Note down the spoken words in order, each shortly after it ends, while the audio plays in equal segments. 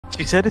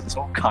She said it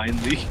so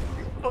kindly.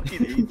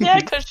 Fucking idiot. Yeah,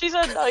 cause she's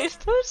a nice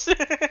person.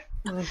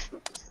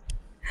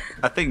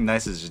 I think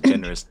nice is just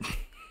generous.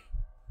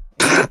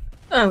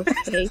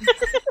 Okay.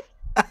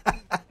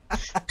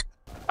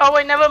 Oh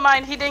wait, never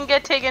mind. He didn't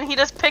get taken. He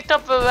just picked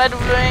up the red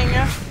ring.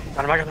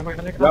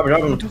 Drop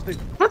him.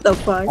 What the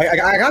fuck?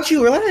 I got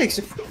you, relax.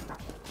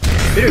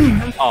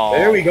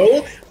 There we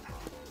go. I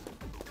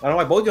don't know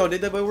why both y'all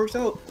did that, but it works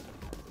out.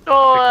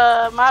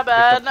 Oh, my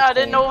bad. I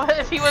didn't know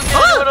if he was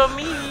gonna do it on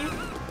me.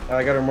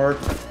 I got her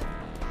marked.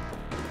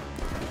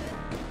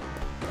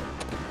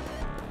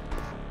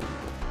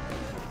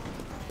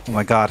 Oh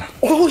my god.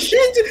 Oh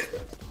shit!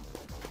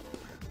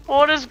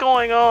 What is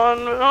going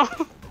on?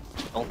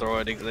 Don't throw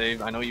it,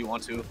 Xavier. I know you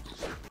want to.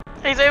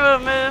 Xavier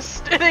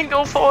missed. It didn't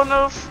go far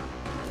enough.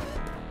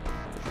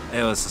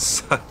 It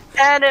was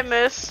And it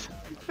missed.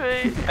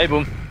 Wait. Hey,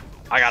 boom.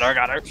 I got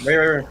her.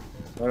 Wait.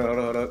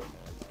 Hold up.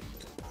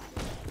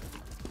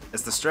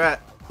 It's the strat.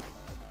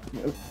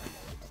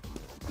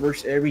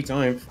 Works every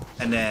time.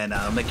 And then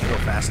make you go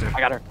faster. I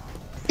got her.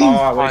 Oh,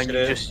 I Fine, wasted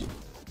you it. just...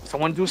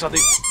 Someone do something.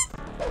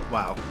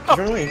 Wow.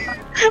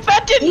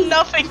 That did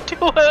nothing to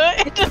her.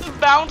 It just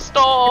bounced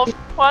off.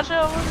 Watch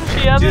out.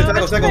 She has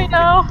it right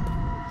now.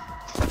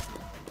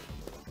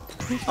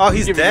 Oh,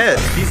 he's dead.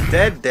 He's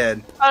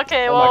dead.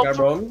 Okay, Oh well. my god,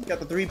 bro. Got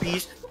the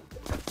 3-piece.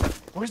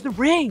 Where's the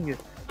ring?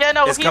 Yeah,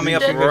 no, It's he's coming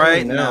up dead.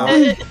 right now.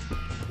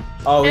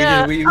 Oh,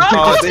 Yeah. we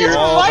Oh, there. you're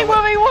right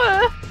where we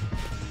were.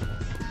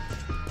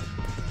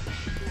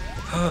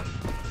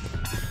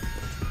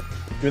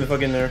 Get the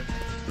fuck in there.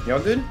 Y'all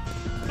good?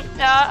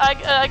 Yeah,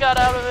 I got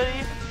out of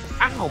it.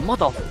 Ow,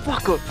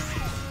 motherfucker.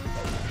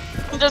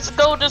 Just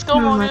go, Oh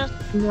Morgan.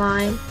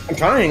 my. I'm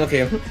trying,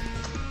 okay.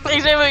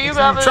 Xavier, you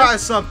got it. Try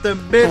something,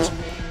 bitch.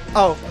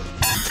 Oh.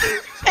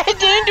 It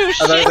didn't do I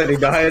thought shit. he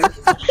died.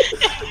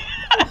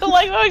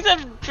 Like I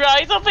said,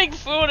 try something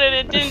food and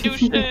it didn't do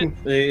shit.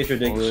 It's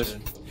ridiculous.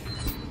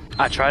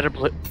 I try to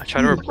replace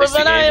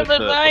But the game with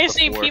then I the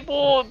see four.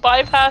 people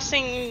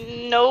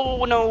bypassing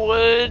no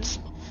words.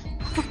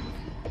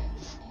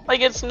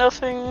 Like it's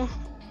nothing.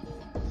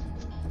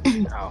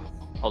 Ow.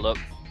 Hold up.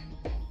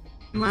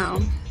 Wow.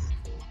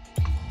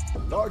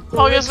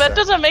 August, that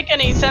doesn't make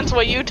any sense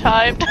what you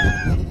typed.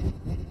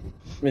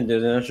 It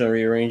doesn't. I should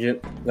rearrange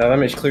it. Now that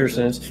makes clear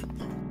sense.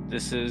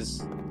 This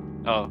is...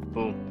 Oh,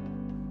 boom.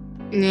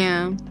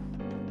 Yeah.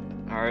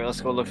 Alright,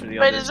 let's go look for the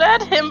Wait, others. is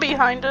that him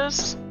behind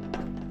us?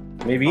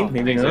 Maybe, Oh,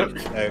 maybe thanks,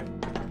 not. Hey.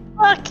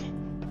 Fuck.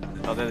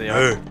 Oh, there they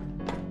are.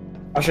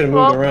 I should have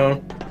moved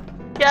around.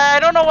 Yeah, I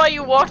don't know why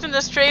you walked in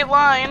a straight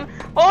line.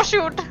 Oh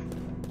shoot!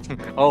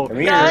 Oh, I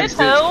mean, Guys,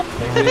 help!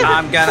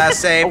 I'm gonna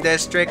save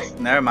this trick.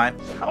 Never mind.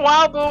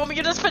 Wow, Boom,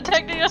 you just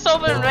protected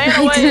yourself and ran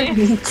I away. didn't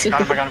mean to.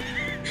 got him.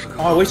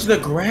 Oh, I wasted the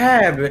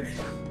grab.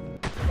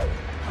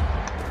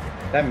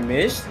 That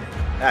missed?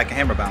 Yeah, I can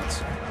hammer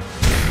bounce.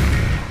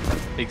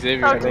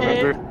 Xavier, Okay.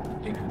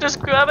 remember? Just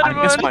grab it I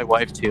and miss run. my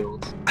wife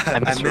tails. I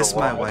miss miss her a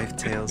my lot. wife,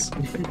 Tails.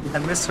 I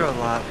miss her a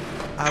lot.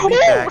 I'll be Oh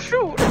back.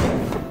 shoot!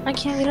 I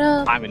can't get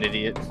up. I'm an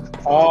idiot.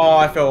 Oh,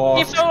 I fell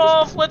He off. fell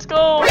off. Let's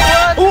go.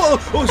 Run.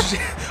 Oh shit!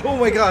 Oh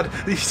my god!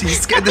 He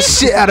scared the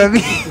shit out of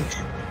me.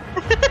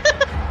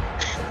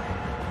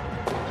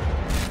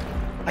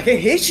 I can't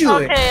hit you.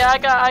 Okay,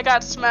 I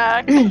got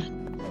smacked.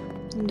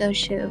 No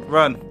shoot.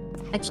 Run.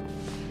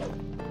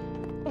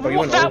 Oh, you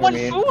went that over one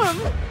me. flew him.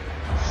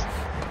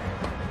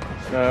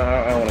 No,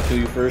 I want to kill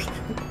you first.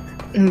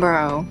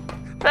 Bro.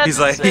 That's He's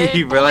like, insane.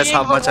 he realized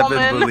how Bullying much I've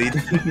been woman.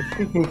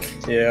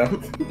 bullied.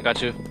 Yeah.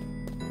 Got you.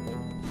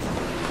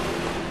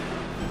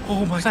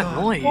 Oh my What's that god.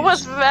 noise? What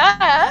was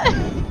that?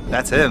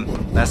 That's him.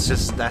 That's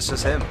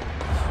just him.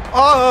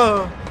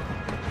 Oh!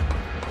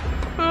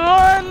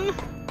 Run.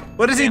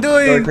 What is he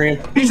Dark doing? green.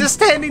 He's just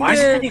standing Why is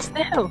there. he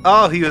still?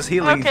 Oh, he was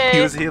healing. Okay.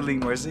 He was healing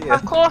Marcia.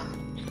 Of course.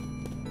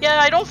 Yeah,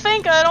 I don't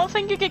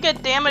think you could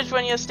get damaged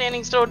when you're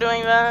standing still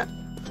doing that.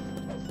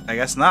 I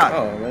guess not.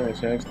 Oh, that makes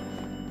sense.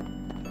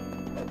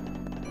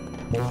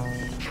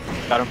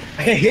 Got him.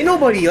 I can't hit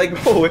nobody.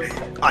 Like, bro.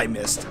 I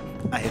missed.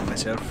 I hit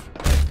myself.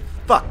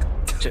 Fuck.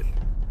 Shit.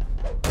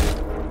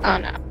 Oh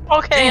no.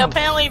 Okay, Damn.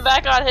 apparently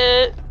that got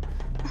hit.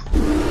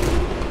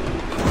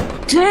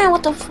 Damn,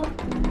 what the fuck?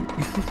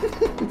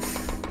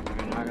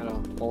 I gotta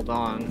hold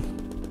on.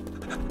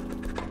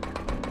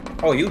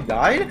 Oh, you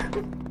died?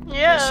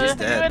 Yeah, she's you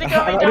dead. already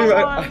got me down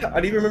one. I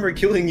didn't even remember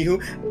killing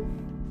you.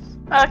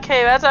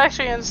 Okay, that's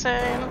actually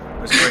insane.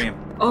 Where's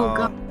Kareem? Oh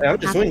god. Hey, I'm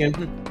just swinging.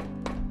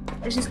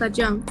 I just got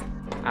jumped.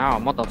 Ow,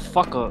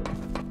 motherfucker.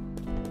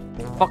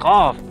 Fuck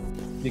off.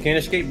 You can't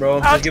escape, bro.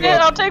 I'll Just give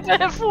up. I'll take the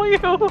hit for you.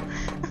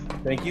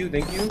 Thank you,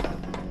 thank you.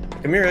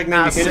 Come here, like, maybe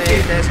I'll you can save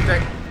escape. this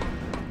trick.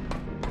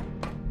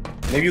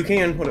 Maybe you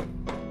can. What?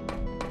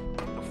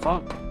 The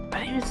fuck? I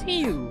didn't even see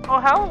you. Well,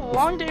 how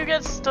long do you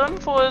get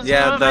stunned for? Is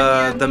Yeah,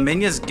 the the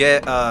minions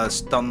get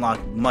stun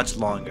locked much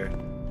longer.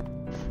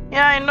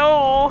 Yeah, I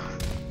know.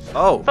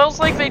 Oh. Feels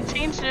like they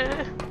changed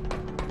it.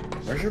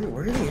 Where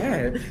are they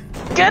at?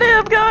 Get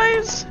him,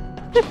 guys!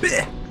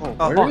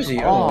 Oh, Where is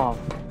he? Oh.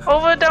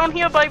 Over down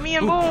here by me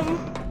and Boom.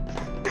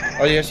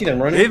 Oh yeah, I see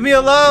them running. Leave me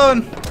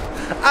alone!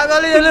 I'm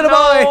only a little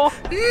boy.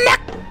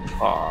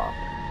 Aw.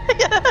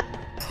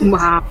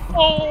 Wow.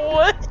 Oh,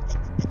 what?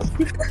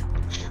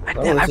 I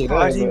wanna see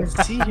probably that, didn't even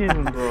see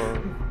him,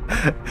 bro.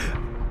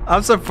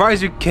 I'm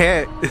surprised you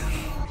can't.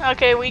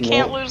 Okay, we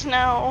can't Nope. lose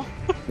now.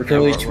 We're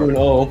currently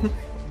 2-0.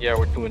 Yeah,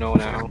 we're 2-0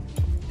 now.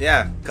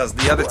 Yeah, because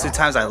the other 2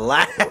 times I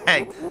lagged.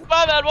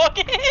 My bad,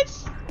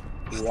 Walkins.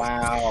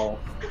 Wow.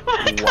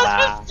 Because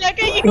Wow. the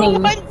second you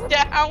went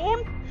down,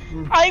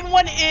 I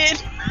went in.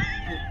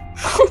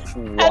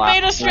 I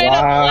made a straight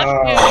up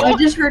I left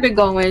just heard it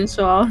go in,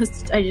 so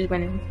I just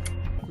went in.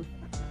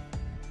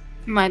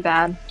 My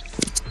bad.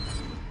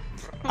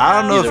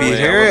 I don't know Either if you way,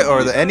 hear I it or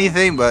wouldn't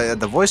anything, but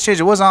the voice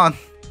changer was on.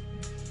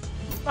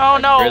 Oh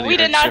no, barely we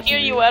did heard not shit hear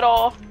from you you. at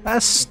all.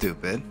 That's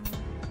stupid.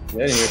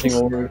 Yeah, I didn't hear a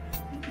single word.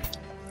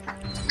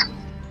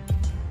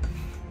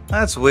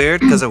 That's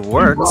weird because it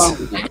worked.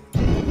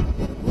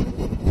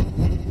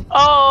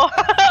 Oh,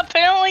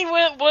 apparently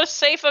it was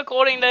safe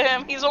according to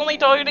him. He's only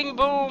targeting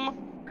Boom.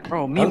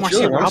 Bro, me I'm and Marcia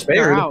chilling, were I'm helping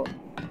her spared. out.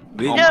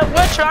 We- Yeah,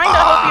 we're trying to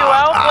help you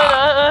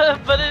out,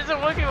 but it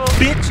isn't working well.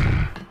 Bitch.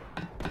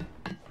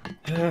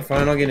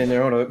 Fine, I'll get in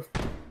there. Hold up.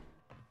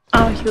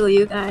 I'll heal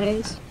you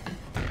guys.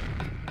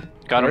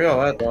 Got Where him.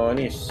 y'all at though? I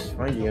need to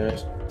find you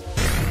guys.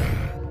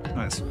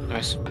 Nice.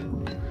 Nice.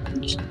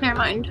 Never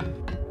mind.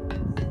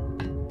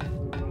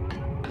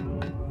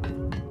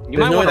 You There's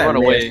might no want to way run that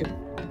away.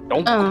 missed.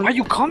 Don't. Oh. Why are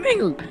you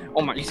coming?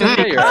 Oh my! You said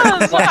yeah, you're.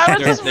 Because I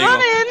was just There you go.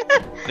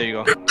 running. There you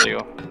go. There you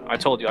go. I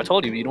told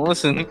you. You don't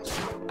listen.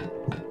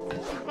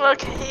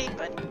 Okay,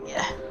 but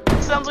yeah,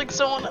 sounds like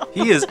someone else.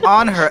 He is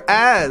on her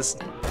ass.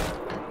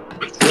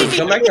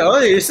 Come back to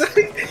us.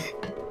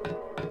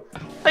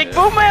 Like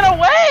Boom ran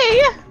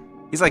away.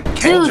 He's like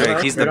Kendrick.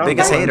 Dude. He's the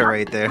biggest hater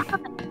right there.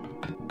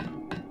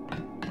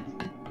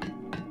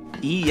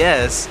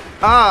 Yes.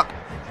 Ah.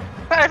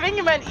 I think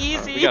you meant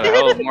easy. We gotta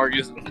help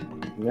Marcus.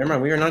 Never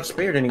mind, we are not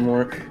spared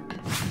anymore.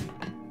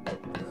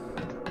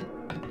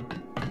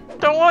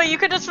 Don't worry, you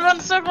could just run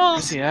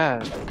circles.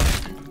 Yeah.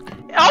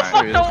 I'll Alright,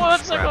 fuck here no it run Grab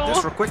this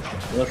circles. real quick.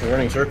 Unless we're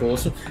running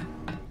circles.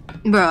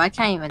 Bro, I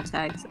can't even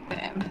text.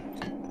 Okay.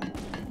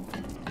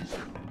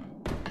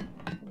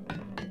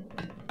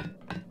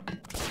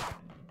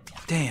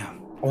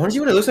 Damn. I want to see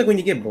what it looks like when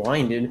you get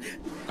blinded.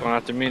 Going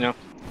after me now.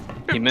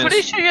 He I'm missed.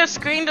 pretty sure your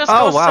screen just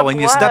Oh goes wow, to when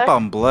you black. step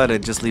on blood,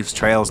 it just leaves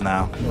trails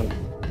now.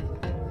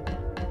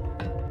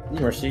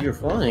 Marcy, you're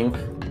flying.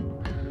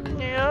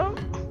 Yeah.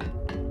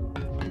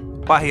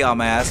 Why he on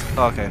my ass?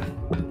 Oh, okay.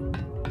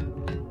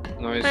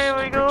 Nice. There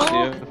we go.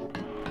 Yeah.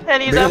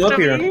 And he's Bring him after up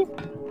here. me.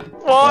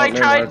 Well, I never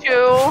tried mind.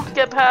 to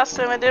get past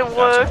him, it didn't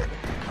Gotcha. work.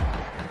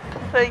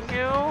 Thank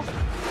you.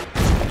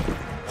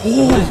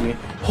 What is he?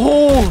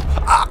 Oh!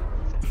 Ah!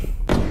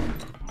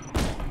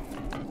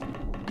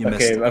 You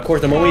Okay, missed. of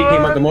course, the moment he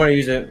came out, the more I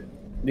use it.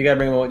 You gotta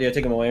bring him away. Yeah,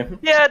 take him away.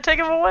 Yeah, take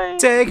him away.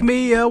 Take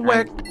me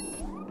away.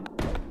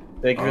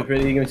 Thank you for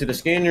bringing him to the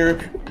scanner.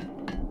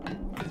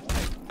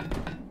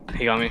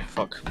 He got me.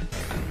 Fuck.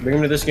 Bring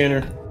him to the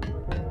scanner.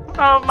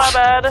 Oh, my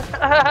bad.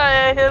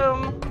 I hit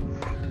him.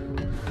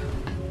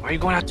 Why are you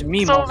going after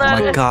me, So motherfucker?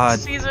 that my God.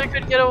 Caesar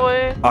could get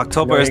away.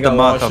 October No, is you the got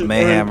month lost. of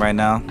mayhem right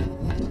now.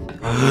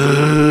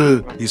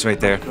 He's right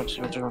there.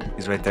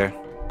 He's right there.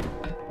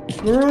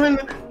 Run!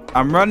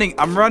 I'm running.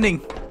 I'm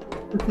running.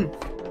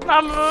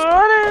 I'm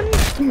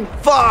running.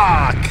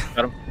 Fuck!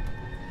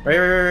 Right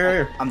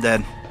here. I'm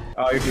dead.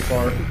 Oh, you're too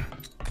far.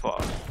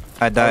 Fuck.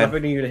 I I'm died.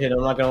 expecting you to hit him,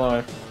 I'm not gonna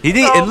lie. He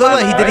didn't. Oh, It looked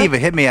like he my didn't bad. even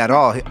hit me at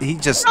all. He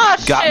just Oh,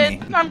 got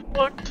shit. me. I'm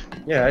booked.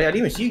 Yeah, I didn't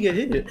even see you get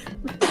hit.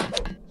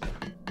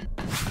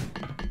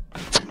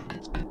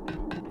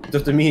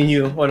 Just to me and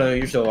you. Oh no,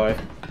 you're still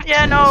alive.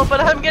 Yeah, no, but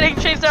I'm getting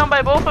chased down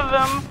by both of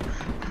them.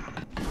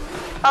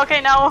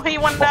 Okay, now he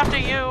went after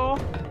you.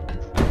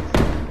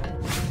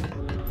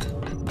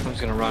 I'm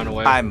just gonna run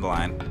away. I'm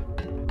blind.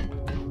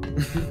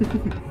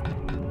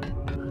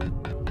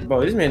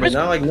 Bro, this man is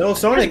not like no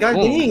Sonic, god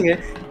Boom. dang.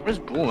 Where's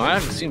Boom? I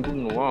haven't seen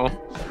Boom in a while.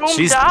 Boom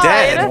She's died.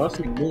 dead. What's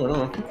he going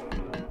on?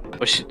 But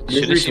Did shouldn't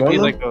she respawn be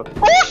them? like a...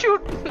 Oh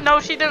shoot! No,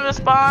 she didn't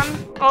respond.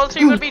 Or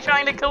she would be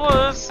trying to kill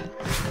us.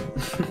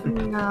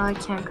 No, I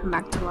can't come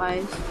back to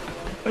life.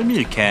 What do you mean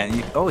you can't?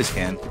 You always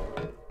can.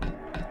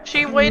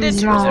 She waited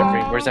too Where's that long.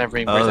 ring? Where's that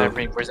ring? Where's Oh. that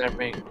ring? Where's that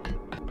ring?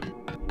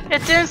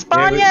 It didn't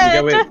spawn we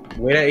yet. gotta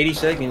wait at 80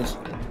 seconds.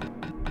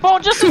 Oh,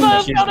 just as I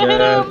was She's about to hit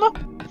dead. him.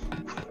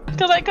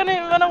 Because I couldn't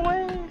even run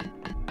away.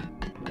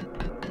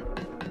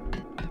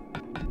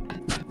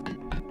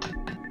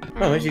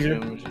 Oh, that's easier.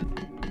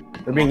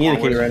 We're being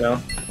indicated right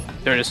now.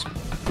 There it is.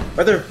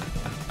 Right there.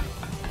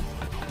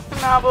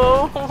 Nah,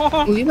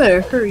 bro. You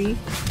better hurry.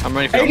 I'm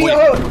ready for you. 80,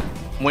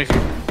 I'm waiting for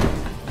you.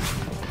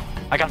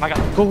 I got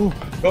him. Go.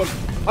 Go.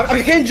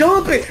 I can't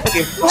jump it.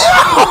 Okay. No!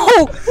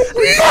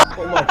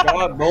 Oh my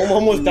god, bro, I'm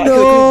almost died. No. I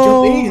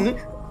couldn't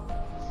jump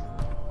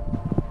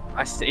in.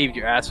 I saved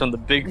your ass from the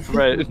big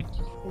threat.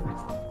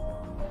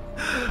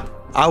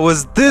 I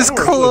was this I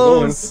don't know where we're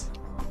going. close.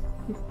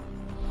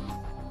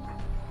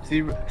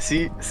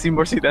 See,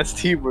 Mercy, that's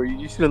teamwork.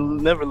 You should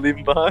never leave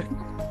him behind.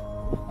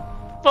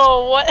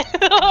 Oh,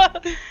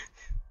 what?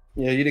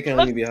 Yeah, you did kind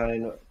of leave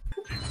behind.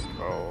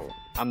 bro.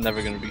 I'm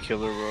never gonna be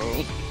killer,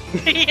 bro.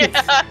 Yeah,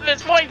 at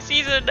this point,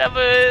 season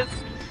never is.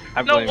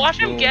 No, watch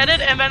him get it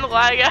and then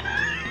lag out.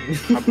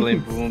 I blame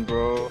Boom,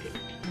 bro.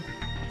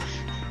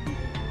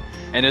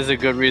 And there's a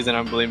good reason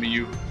I'm blaming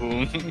you,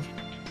 Boom.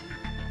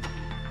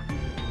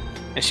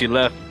 And she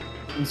left.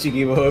 She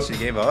gave up. She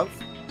gave up?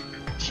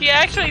 She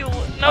actually, no,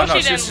 Oh, no, she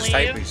she's didn't just leave.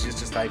 typing. She's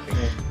just typing.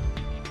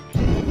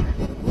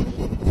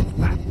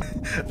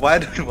 Why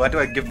do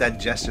I give that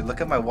gesture?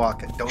 Look at my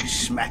walk. Don't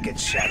smack it,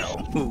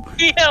 Shadow.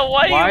 Yeah,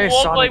 why do you is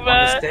walk Sonic like on the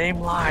that? same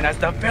line as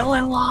the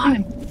villain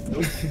line?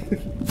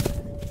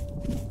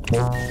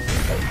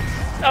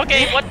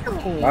 Okay, what? I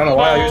don't know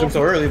why I used him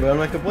so early, but I'm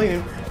not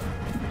complaining.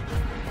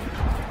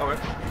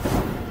 Okay.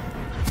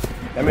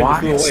 That made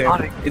Why me is flew away.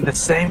 Sonic in the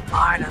same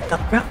line as the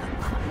villain?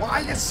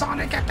 Why is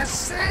Sonic at the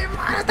same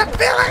line as the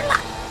villain?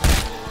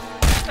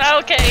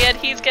 Okay, and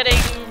he's getting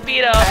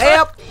beat up. Hey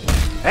up!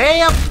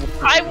 Hey up!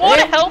 I want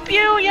to help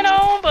you, you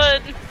know,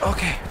 but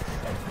Okay.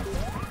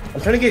 I'm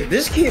trying to get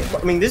this kid.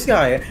 I mean, this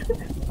guy.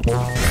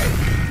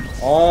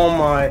 Oh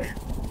my.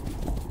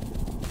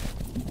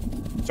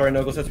 Sorry,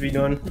 Knuckles has to be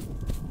done.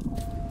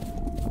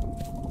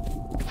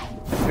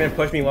 This man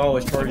pushed me while I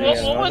was charging. what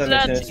How was does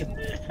that? make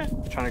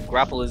sense? Trying to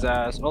grapple his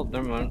ass. Oh,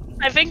 never mind.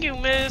 I think you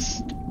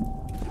missed.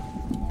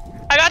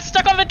 I got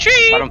stuck on the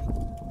tree. Got him.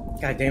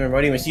 God damn it, I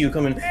didn't even see you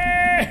coming.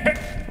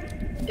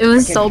 It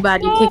was so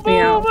bad you kicked me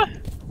out.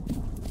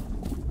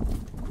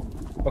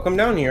 Well, come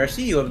down here. I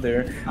see you up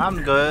there.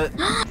 I'm good.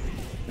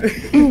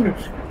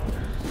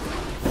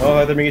 Oh, I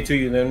have to bring it to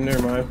you then.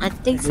 Never mind. I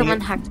think someone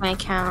hacked my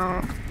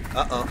account.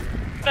 Uh-oh.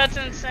 That's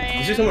You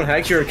insane. see someone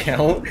hacked your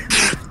account?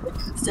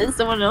 Since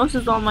someone else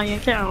is on my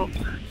account.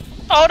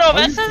 Oh no, Why are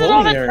that you says it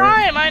all the floating there?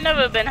 time. I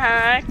never been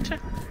hacked.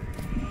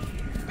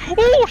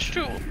 Oh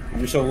shoot!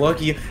 You're so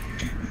lucky.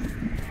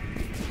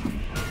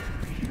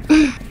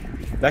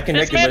 That This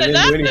connected, man but is it didn't do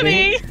after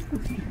anything.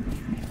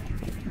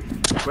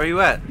 me. Where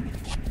you at?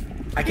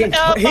 I can't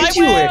By hit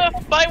you where?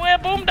 with. By where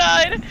Boom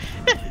died.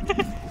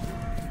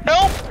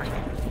 Nope.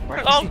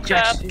 Why Oh, is he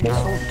just crap.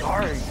 so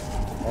dark?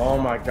 Oh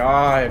my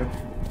god.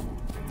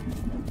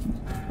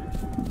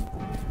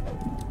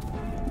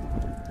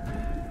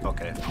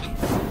 Okay.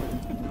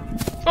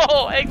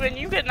 Oh, Eggman,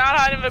 you could not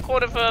hide in the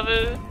corner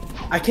further.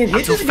 I can't I'm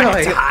hit too this fat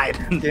guy. to hide.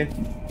 Okay.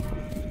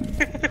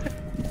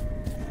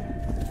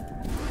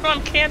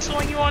 I'm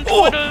canceling you on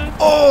Oh! Twitter.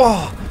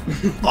 Oh!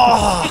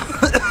 Oh!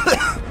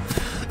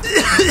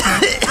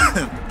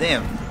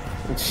 Damn.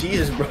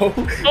 Jesus, bro.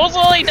 Those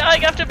only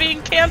dying after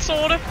being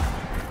cancelled. I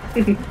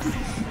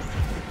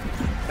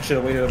should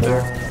have waited up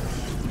there.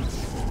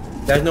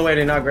 There's no way I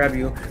did not grab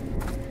you.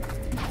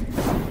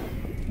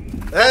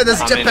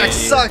 This I'm an jetpack idiot.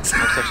 sucks!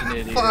 I'm such an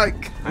idiot. Fuck!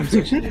 I'm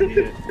such an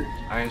idiot.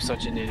 I am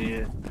such an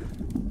idiot.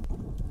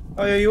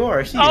 Oh yeah, you are.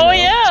 I see you Oh now.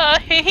 yeah,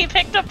 he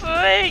picked up the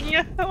ring.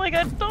 Like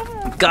a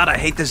dumbass. God, I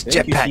hate this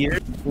Thank you, jetpack. Peter.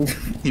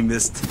 He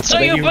missed. So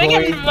bet you you bring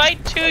him void-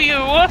 right to you.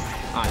 Oh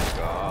my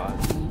god.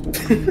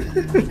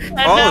 And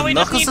now Oh, we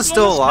just Knuckles need is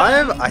still more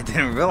alive? stuff. I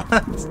didn't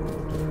realize.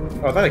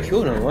 Oh, I thought I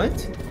killed him.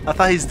 What? I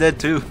thought he's dead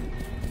too.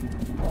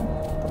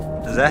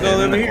 Is that No, him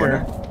in over the here.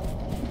 corner?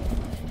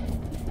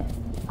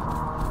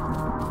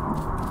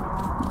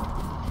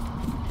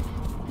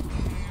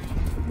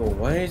 Oh,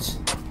 what?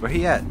 Where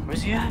he at?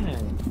 Where's he at?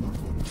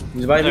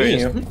 He's by There he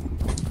me. is.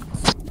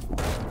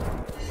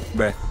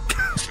 Bruh.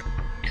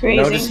 Crazy.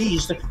 No,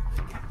 deceased.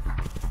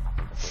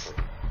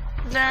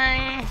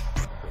 Dang.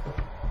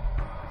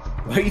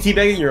 Why are you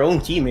teabagging your own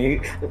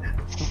teammate?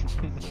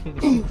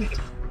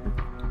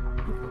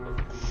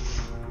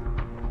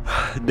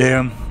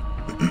 Damn.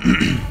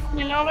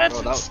 You know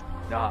that's.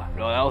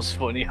 Bro, that was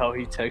funny how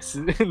he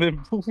texted and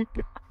then boom.